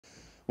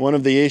One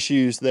of the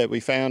issues that we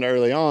found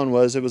early on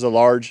was it was a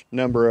large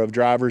number of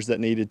drivers that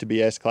needed to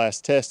be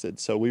S-Class tested.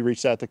 So we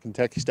reached out to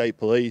Kentucky State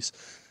Police,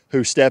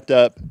 who stepped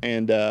up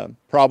and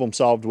problem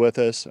solved with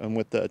us and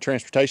with the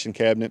transportation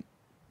cabinet,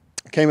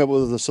 came up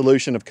with a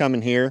solution of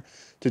coming here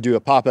to do a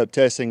pop-up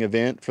testing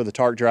event for the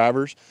TARC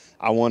drivers.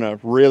 I want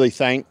to really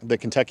thank the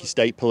Kentucky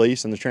State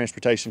Police and the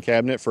Transportation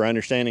Cabinet for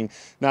understanding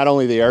not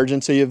only the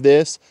urgency of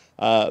this,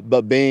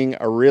 but being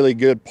a really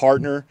good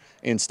partner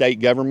in state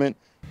government.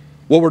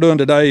 What we're doing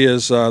today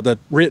is the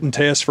written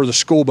test for the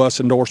school bus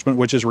endorsement,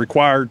 which is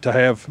required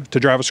to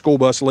drive a school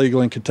bus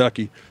legal in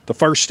Kentucky. The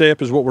first step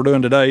is what we're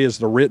doing today is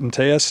the written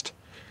test.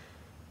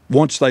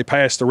 Once they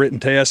pass the written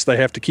test, they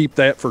have to keep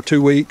that for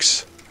 2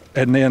 weeks.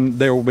 And then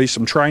there will be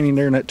some training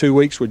there in that 2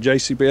 weeks which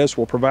JCPS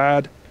will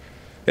provide.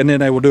 And then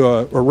they will do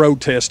a road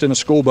test in a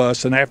school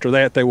bus, and after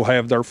that they will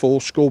have their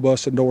full school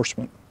bus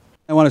endorsement.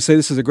 I want to say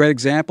this is a great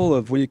example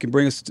of when you can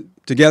bring us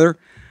together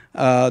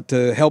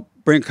to help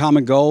bring a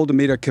common goal, to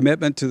meet our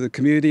commitment to the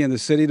community and the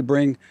city,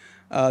 to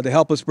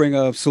help us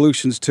bring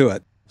solutions to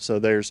it. So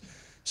there's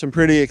some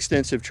pretty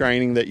extensive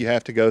training that you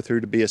have to go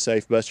through to be a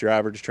safe bus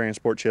driver to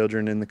transport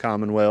children in the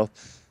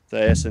Commonwealth.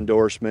 The S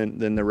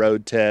endorsement, then the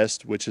road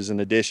test, which is in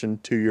addition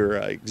to your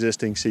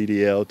existing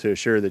CDL to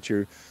assure that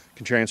you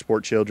can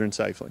transport children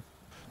safely.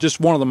 Just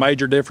one of the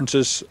major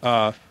differences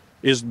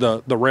is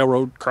the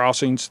railroad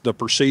crossings, the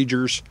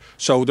procedures.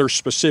 So there's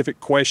specific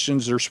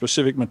questions, there's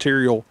specific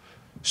material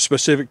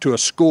specific to a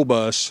school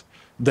bus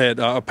that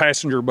a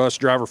passenger bus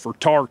driver for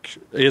TARC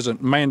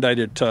isn't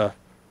mandated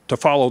to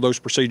follow those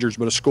procedures,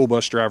 but a school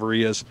bus driver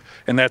is,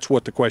 and that's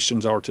what the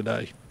questions are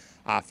today.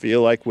 I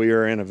feel like we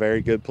are in a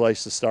very good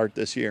place to start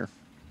this year.